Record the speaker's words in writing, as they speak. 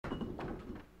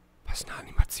Was eine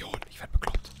Animation. Ich werde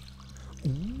bekloppt.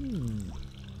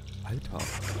 Alter.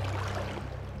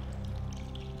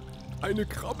 Eine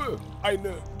Krabbe. Ein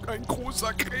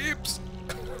großer Krebs.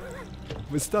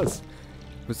 Was ist das?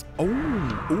 Oh,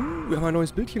 wir haben ein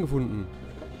neues Bildchen gefunden.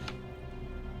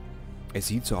 Es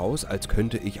sieht so aus, als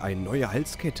könnte ich eine neue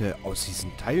Halskette aus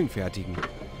diesen Teilen fertigen.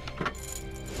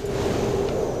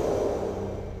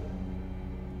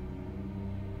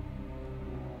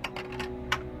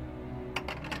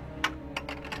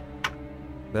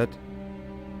 Was?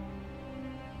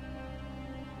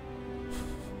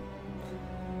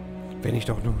 Wenn ich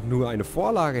doch nur eine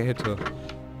Vorlage hätte.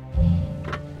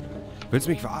 Willst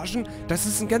du mich verarschen? Das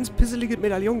ist ein ganz pisseliges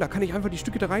Medaillon. Da kann ich einfach die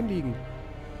Stücke da reinlegen.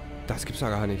 Das gibt's ja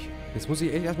gar nicht. Jetzt muss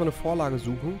ich echt erstmal eine Vorlage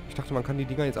suchen. Ich dachte, man kann die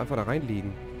Dinger jetzt einfach da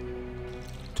reinlegen.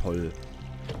 Toll.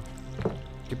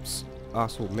 Gibt's... Ach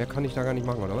so, mehr kann ich da gar nicht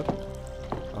machen, oder was?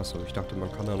 Ach so, ich dachte, man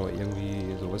kann da noch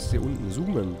irgendwie... So, was ist hier unten?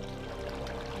 Zoomen.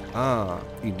 Ah,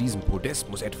 in diesem Podest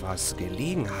muss etwas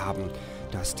gelegen haben.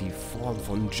 Das ist die Form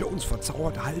von Jones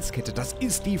verzauberte Halskette. Das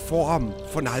ist die Form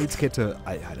von der Halskette.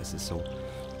 Alter, das ist so...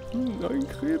 ein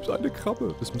Krebs, eine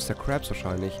Krabbe. Das ist Mr. Krabs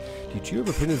wahrscheinlich. Die Tür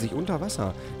befindet sich unter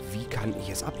Wasser. Wie kann ich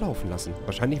es ablaufen lassen?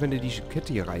 Wahrscheinlich, wenn du die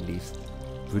Kette hier reinlegst.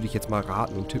 Würde ich jetzt mal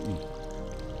raten und tippen.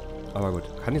 Aber gut.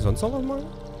 Kann ich sonst noch was machen?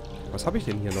 Was habe ich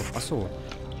denn hier noch? Achso.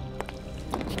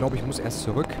 Ich glaube, ich muss erst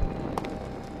zurück.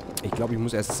 Ich glaube, ich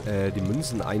muss erst die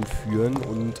Münzen einführen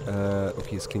und...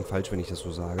 okay, es klingt falsch, wenn ich das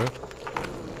so sage.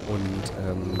 Und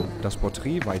das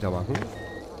Porträt weitermachen.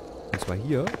 Und zwar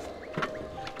hier.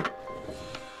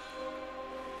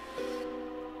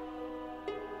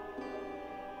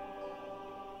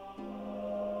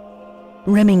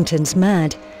 Remington's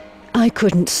mad. I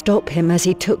couldn't stop him as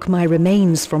he took my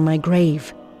remains from my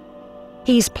grave.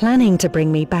 He's planning to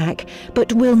bring me back,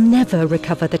 but we'll never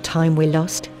recover the time we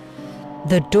lost.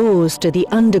 The doors to the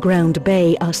underground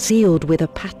bay are sealed with a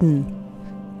pattern.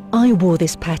 I wore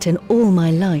this pattern all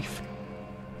my life.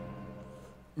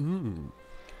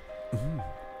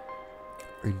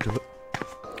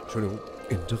 Entschuldigung.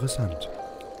 Interessant.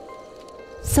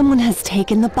 Someone has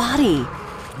taken the body.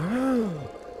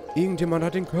 Irgendjemand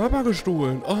hat den Körper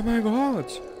gestohlen. Oh mein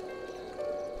Gott.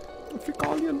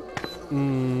 Fäkalien.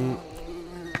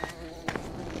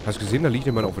 Hast du gesehen, da liegt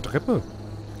jemand auf der Treppe?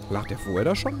 Lag der vorher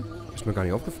da schon? Ist mir gar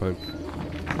nicht aufgefallen.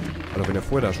 Also wenn der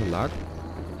vorher da schon lag.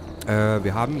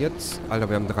 Wir haben jetzt... Alter,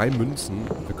 wir haben 3 Münzen.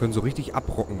 Wir können so richtig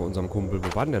abrocken bei unserem Kumpel.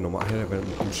 Wo war denn der nochmal? Der war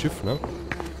am Schiff, ne?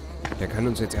 Der kann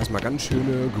uns jetzt erstmal ganz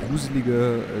schöne,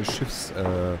 gruselige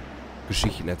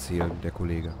Schiffsgeschichten erzählen, der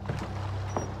Kollege.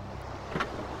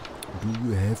 Do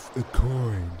you have a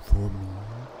coin for me?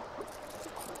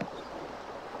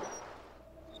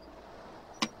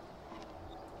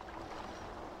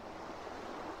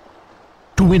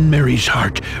 To win Mary's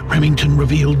heart, Remington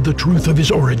revealed the truth of his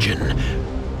origin.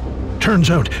 Turns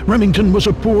out, Remington was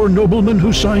a poor nobleman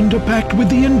who signed a pact with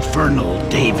the infernal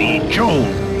Davy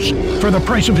Jones. For the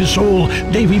price of his soul,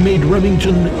 Davy made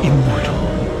Remington immortal.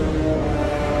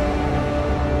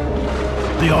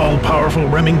 The all-powerful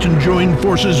Remington joined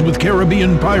forces with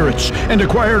Caribbean pirates and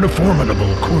acquired a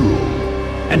formidable crew.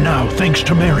 And now, thanks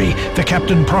to Mary, the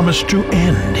captain promised to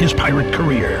end his pirate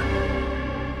career.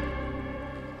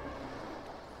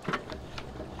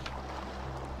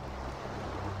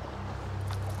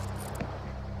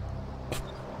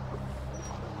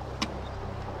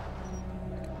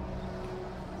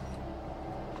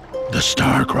 The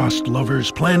star-crossed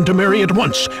lovers planned to marry at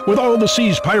once, with all the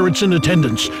sea's pirates in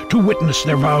attendance to witness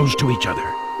their vows to each other.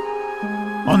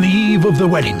 On the eve of the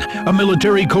wedding, a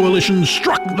military coalition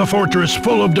struck the fortress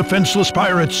full of defenseless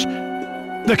pirates.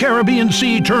 The Caribbean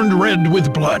Sea turned red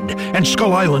with blood, and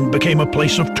Skull Island became a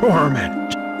place of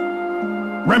torment.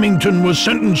 Remington was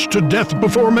sentenced to death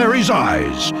before Mary's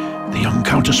eyes. The young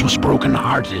countess was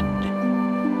broken-hearted.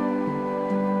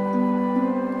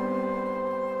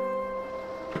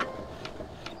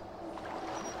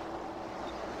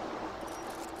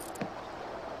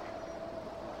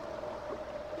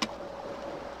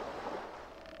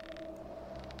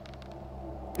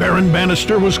 Baron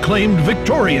Bannister was claimed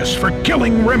victorious for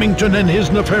killing Remington and his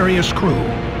nefarious crew.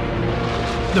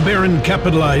 The Baron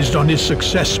capitalized on his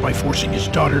success by forcing his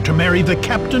daughter to marry the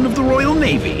captain of the Royal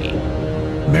Navy.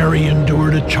 Mary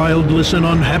endured a childless and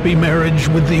unhappy marriage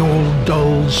with the old,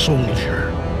 dull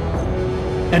soldier.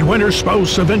 And when her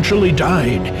spouse eventually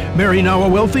died, Mary, now a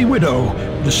wealthy widow,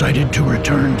 decided to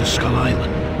return to Skull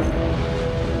Island.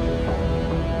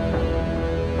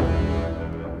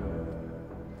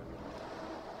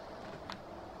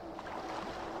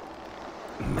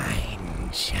 Mein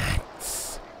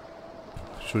Schatz.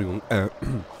 Entschuldigung,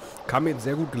 kam mir jetzt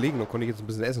sehr gut gelegen. Da konnte ich jetzt ein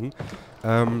bisschen essen.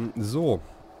 So.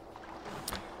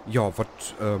 Ja,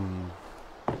 was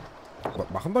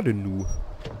machen wir denn nun?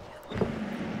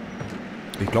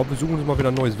 Ich glaube, wir suchen uns mal wieder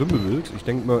ein neues Wimmelbild. Ich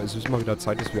denke mal, es ist mal wieder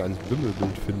Zeit, dass wir ein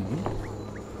Wimmelbild finden.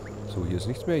 So, hier ist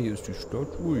nichts mehr. Hier ist die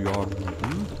Statue. Ja.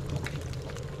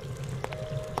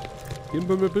 Hier ein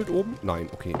Wimmelbild oben? Nein,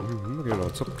 okay. Gehen wir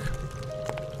noch zurück.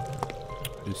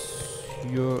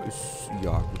 Hier ist...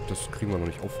 Ja, gut, das kriegen wir noch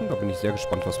nicht offen. Da bin ich sehr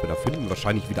gespannt, was wir da finden.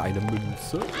 Wahrscheinlich wieder eine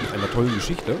Münze mit einer tollen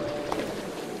Geschichte.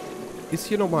 Ist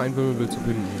hier nochmal ein Wimmelbild zu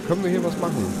finden? Können wir hier was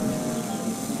machen?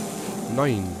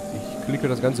 Nein. Ich klicke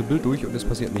das ganze Bild durch und es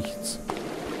passiert nichts.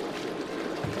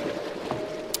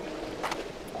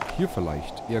 Hier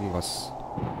vielleicht irgendwas.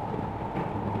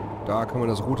 Da kann man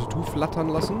das rote Tuch flattern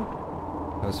lassen.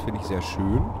 Das finde ich sehr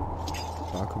schön.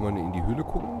 Da kann man in die Höhle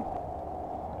gucken.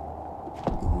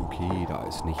 Okay, da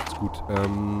ist nichts. Gut,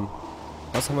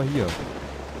 was haben wir hier?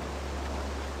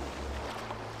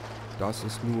 Das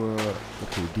ist nur...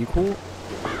 Okay, Deko.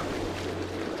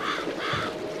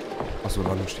 Achso,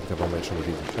 dann steht da, waren wir jetzt schon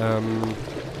gewesen.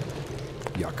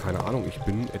 Ja, keine Ahnung. Ich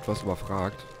bin etwas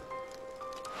überfragt.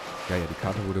 Ja, die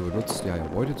Karte wurde benutzt. Ja,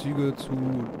 Beutezüge zu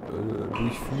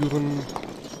durchführen.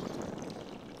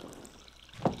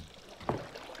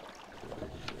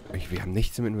 Wir haben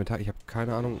nichts im Inventar. Ich habe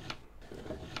keine Ahnung.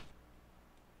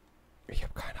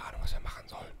 Was wir machen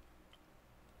sollen.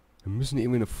 Wir müssen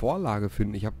irgendwie eine Vorlage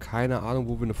finden. Ich habe keine Ahnung,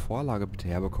 wo wir eine Vorlage bitte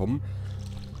herbekommen.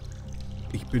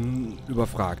 Ich bin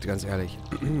überfragt, ganz ehrlich.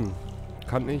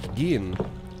 Kann ich gehen?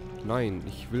 Nein,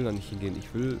 ich will da nicht hingehen.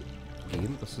 Ich will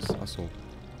gehen. Das ist... Achso.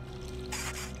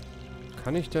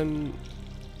 Kann ich denn...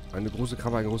 Eine große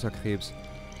Krabbe, ein großer Krebs.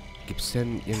 Gibt es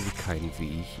denn irgendwie keinen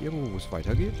Weg irgendwo, wo es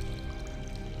weitergeht?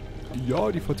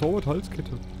 Ja, die verzauberte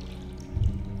Halskette.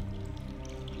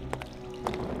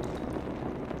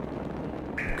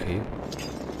 Okay.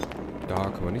 Da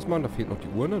können wir nichts machen. Da fehlt noch die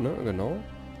Urne, ne? Genau.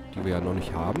 Die wir ja noch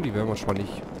nicht haben. Die werden wir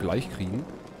wahrscheinlich gleich kriegen.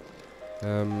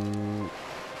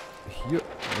 Hier.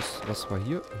 Was war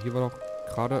hier? Hier war doch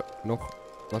gerade noch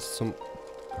was zum...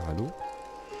 Hallo?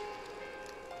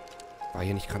 War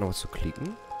hier nicht gerade noch was zu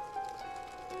klicken?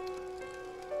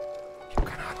 Ich habe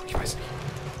keine Ahnung. Ich weiß nicht.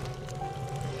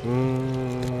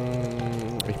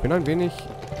 Ich bin ein wenig...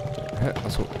 Hä?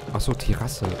 Achso,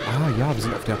 Terrasse. Ah, ja, wir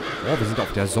sind auf der... Oh, wir sind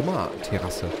auf der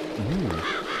Sommerterrasse.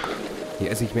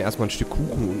 Hier esse ich mir erstmal ein Stück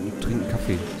Kuchen und trinke einen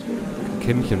Kaffee. Ein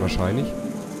Kännchen wahrscheinlich.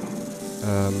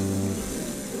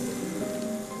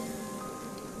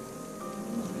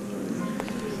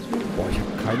 Boah, ich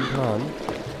habe keinen Plan.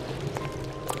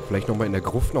 Vielleicht nochmal in der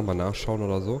Gruft nochmal nachschauen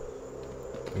oder so.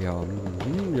 Ja,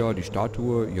 ja, die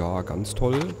Statue. Ja, ganz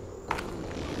toll.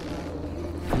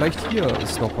 Vielleicht hier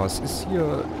ist noch was. Ist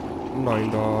hier...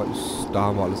 Nein, da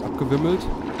haben wir alles abgewimmelt.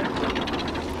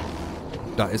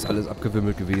 Da ist alles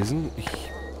abgewimmelt gewesen.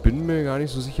 Ich bin mir gar nicht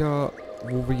so sicher,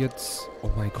 wo wir jetzt... Oh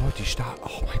mein Gott,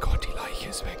 oh mein Gott, die Leiche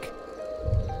ist weg.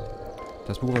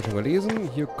 Das Buch haben wir schon gelesen.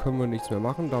 Hier können wir nichts mehr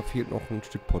machen. Da fehlt noch ein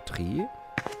Stück Porträt.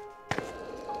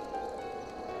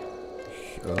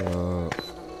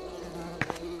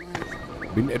 Ich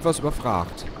bin etwas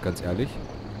überfragt, ganz ehrlich.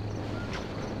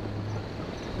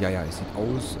 Ja, es sieht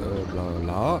aus, bla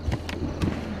bla.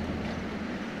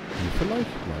 Hier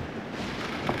vielleicht? Nein.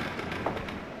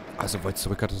 Also weit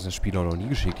zurück hat uns das Spiel auch noch nie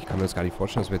geschickt. Ich kann mir das gar nicht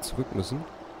vorstellen, dass wir jetzt zurück müssen.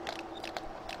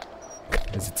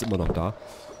 Er sitzt immer noch da.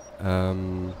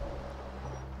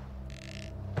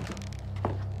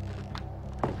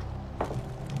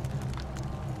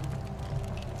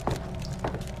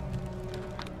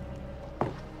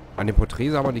 An dem Porträt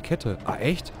sah man die Kette. Ah,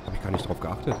 echt? Habe ich gar nicht drauf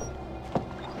geachtet.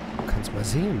 Kannst mal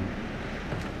sehen.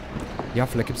 Ja,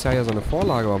 vielleicht gibt es ja so eine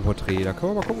Vorlage beim Porträt. Da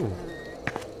können wir mal gucken.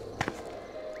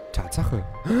 Tatsache.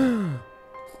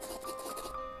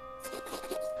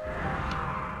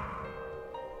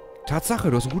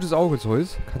 Tatsache, du hast ein gutes Auge,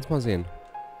 Zeus. Kannst mal sehen.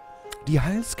 Die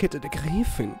Halskette der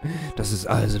Gräfin. Das ist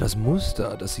also das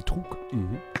Muster, das sie trug.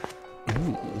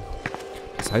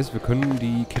 Das heißt, wir können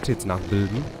die Kette jetzt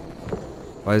nachbilden.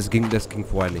 Weil das ging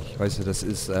vorher nicht. Weißt du, das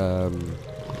ist,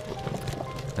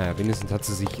 naja, wenigstens hat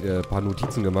sie sich ein paar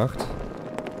Notizen gemacht.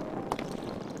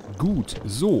 Gut,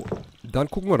 so. Dann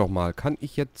gucken wir doch mal. Kann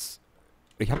ich jetzt...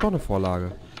 Ich habe doch eine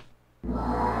Vorlage.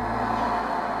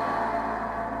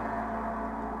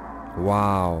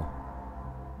 Wow.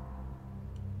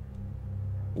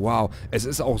 Wow. Es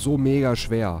ist auch so mega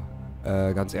schwer.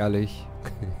 Ganz ehrlich.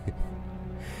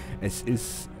 Es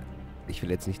ist... Ich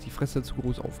will jetzt nicht die Fresse zu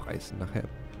groß aufreißen. Nachher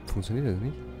funktioniert das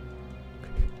nicht.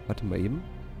 Warte mal eben.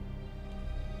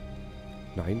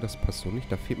 Nein, das passt so nicht.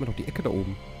 Da fehlt mir doch die Ecke da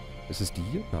oben. Ist es die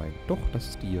hier? Nein. Doch, das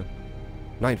ist die hier.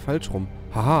 Nein, falsch rum.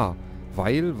 Haha.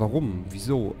 Weil, warum?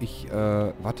 Wieso?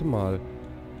 Warte mal.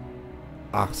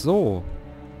 Ach so.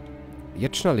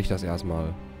 Jetzt schnalle ich das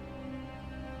erstmal.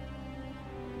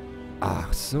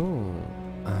 Ach so.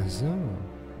 Ach so.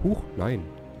 Huch, nein.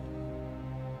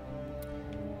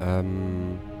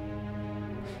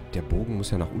 Der Bogen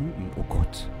muss ja nach unten. Oh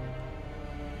Gott.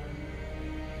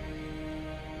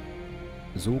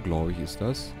 So, glaube ich, ist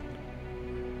das.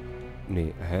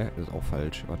 Nee, ist auch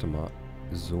falsch. Warte mal.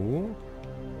 So.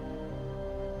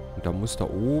 Und da muss da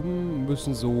oben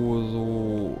müssen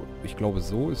so... Ich glaube,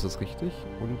 so ist das richtig.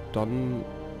 Und dann...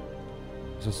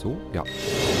 Ist das so? Ja.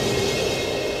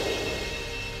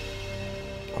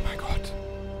 Oh mein Gott.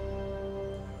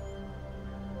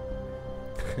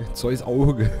 Zeus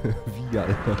Auge. Wie,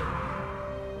 Alter.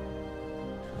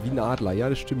 Wie ein Adler. Ja,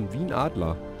 das stimmt. Wie ein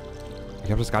Adler.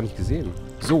 Ich habe das gar nicht gesehen.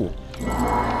 So.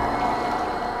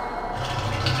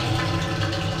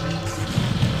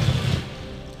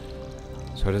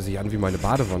 Das hört sich an wie meine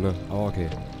Badewanne. Oh, okay.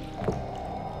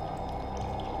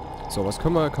 So, was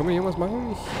können wir irgendwas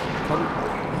machen? Ich kann...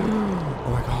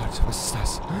 Oh mein Gott, was ist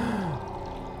das?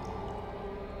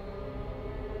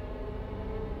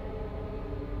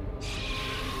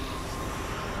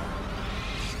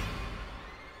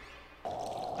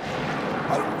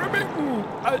 Hallo Remington,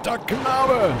 alter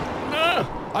Knabe! Na?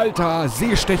 Alter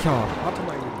Seestecher! Warte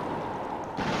mal.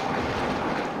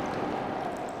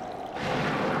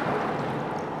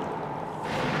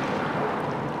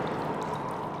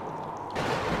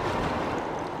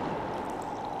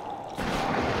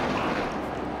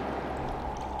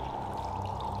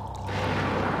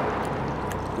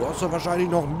 Du hast ja wahrscheinlich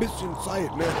noch ein bisschen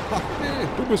Zeit, ne? Ach nee,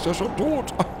 du bist ja schon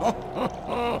tot.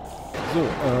 So,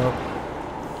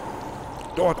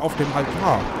 dort auf dem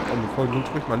Altar. Nun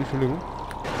spricht man nicht, Entschuldigung.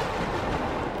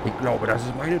 Ich glaube, das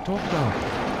ist meine Tochter.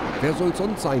 Wer soll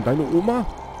sonst sein? Deine Oma?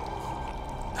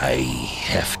 I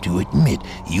have to admit,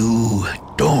 you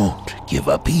don't give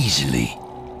up easily.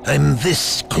 I'm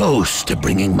this close to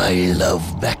bringing my love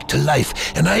back to life,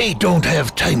 and I don't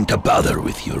have time to bother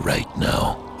with you right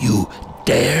now. You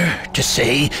dare to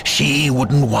say she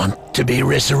wouldn't want to be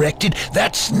resurrected?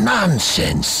 That's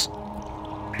nonsense.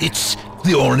 It's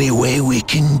the only way we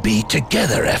can be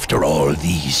together after all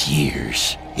these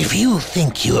years. If you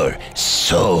think you're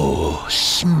so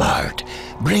smart,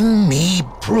 bring me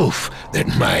proof that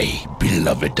my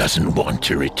beloved doesn't want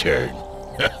to return.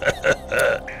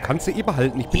 Kannst du eh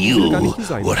behalten, ich will gar nicht hier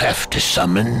sein. You would have to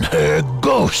summon her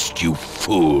ghost, you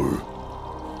fool.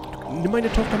 Nimm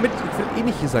meine Tochter mit, ich will eh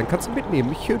nicht hier sein. Kannst du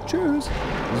mitnehmen? Tschüss.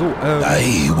 So,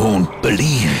 I won't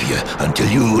believe you until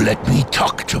you let me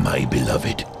talk to my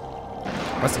beloved.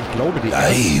 Was, ich glaube dir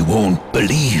I won't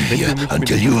believe you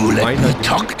until you let me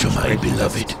talk to my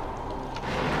beloved.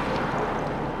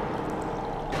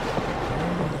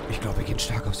 Ich glaube, wir gehen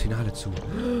stark aufs Finale zu.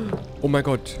 Oh mein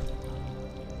Gott.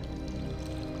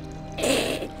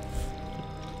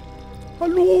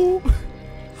 Hallo?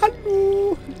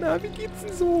 Hallo? Na, wie geht's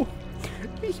denn so?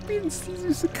 Ich bin's, die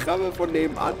süße Krabbe von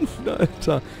nebenan,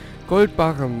 Alter.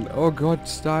 Goldbarren. Oh Gott,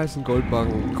 da ist ein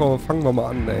Goldbarren. Komm, fangen wir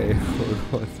mal an, ey.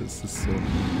 Oh Gott, das ist so...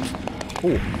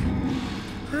 Oh.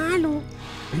 Hallo.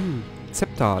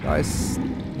 Zepter, da ist...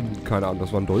 Keine Ahnung,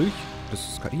 das war ein Dolch.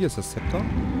 Hier ist das Zepter.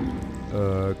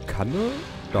 Kanne.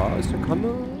 Da ist eine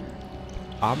Kanne.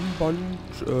 Armband.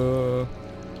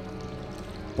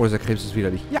 Oh, dieser Krebs ist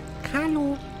widerlich. Ja,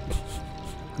 hallo.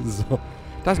 So.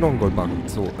 Da ist noch ein Goldbarren.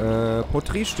 So,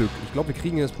 Porträtstück. Ich glaube, wir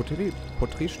kriegen hier das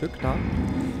Porträtstück da.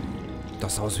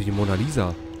 Das sah aus wie die Mona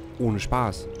Lisa. Ohne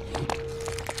Spaß.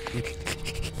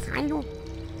 Hallo.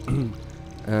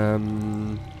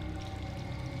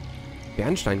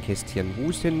 Bernsteinkästchen. Wo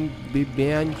ist denn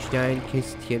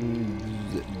Bernsteinkästchen?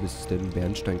 Wo ist denn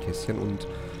Bernsteinkästchen? Und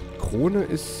Krone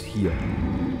ist hier.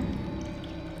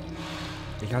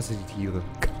 Ich hasse die Tiere.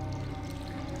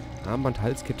 Armband,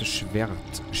 Halskette, Schwert.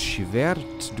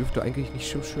 Schwert dürfte eigentlich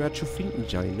nicht so schwer zu finden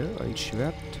sein, ne? Ein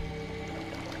Schwert.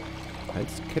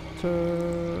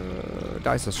 Halskette.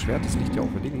 Da ist das Schwert, das liegt ja auch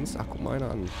links. Ach, guck mal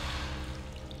einer an.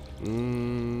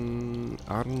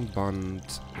 Armband.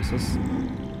 Ist das?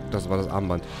 Das war das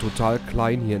Armband. Total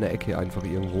klein hier in der Ecke einfach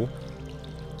irgendwo.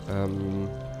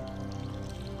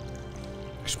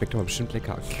 Schmeckt aber bestimmt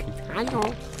lecker. Hallo.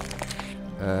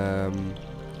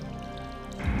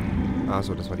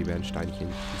 Achso, das war die Bernsteinchen.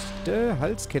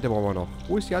 Halskette brauchen wir noch.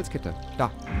 Wo ist die Halskette? Da.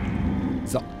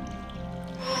 So.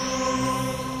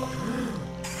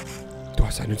 Du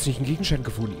hast einen nützlichen Gegenstand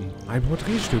gefunden. Ein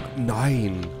Porträtstück.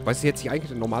 Nein. Weißt du, jetzt hier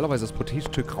eigentlich normalerweise das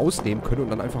Porträtstück rausnehmen können und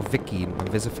dann einfach weggehen. Dann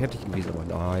wäre sie fertig gewesen, aber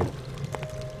nein.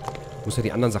 Muss ja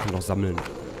die anderen Sachen noch sammeln.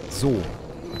 So.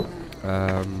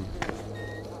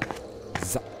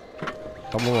 So.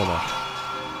 Dann wollen wir mal.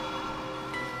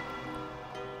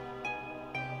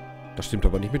 Das stimmt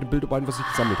aber nicht mit dem Bild überein, was ich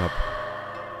gesammelt habe.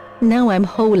 Now I'm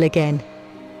whole again.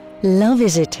 Love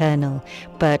is eternal,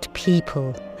 but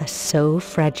people are so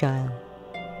fragile.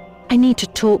 I need to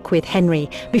talk with Henry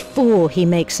before he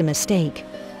makes a mistake.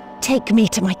 Take me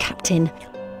to my captain.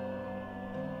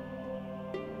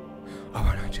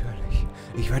 Aber natürlich.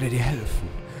 Ich werde dir helfen.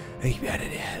 Ich werde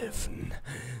dir helfen.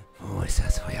 Wo ist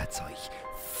das Feuerzeug?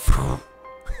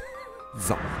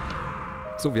 So.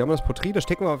 So, wir haben das Porträt. Da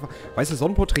stecken wir einfach... Weißt du, so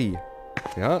ein Porträt.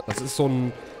 Ja, das ist so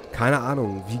ein... Keine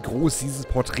Ahnung, wie groß dieses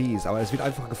Porträt ist. Aber es wird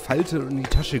einfach gefaltet und in die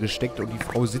Tasche gesteckt. Und die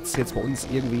Frau sitzt jetzt bei uns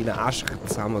irgendwie in der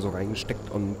Arschritze. Haben wir so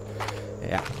reingesteckt und...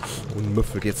 Ja. Und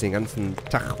müffelt jetzt den ganzen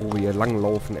Tag, wo wir hier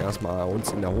langlaufen, erstmal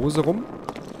uns in der Hose rum.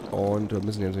 Und wir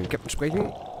müssen jetzt mit dem Captain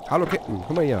sprechen. Hallo Captain,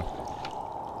 komm mal her.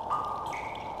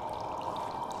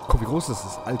 Guck, wie groß das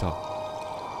ist, Alter.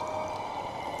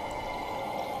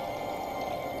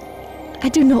 I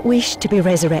do not wish to be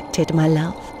resurrected, my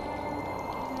love.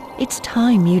 It's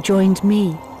time you joined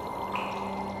me.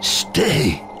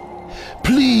 Stay!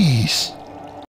 Please!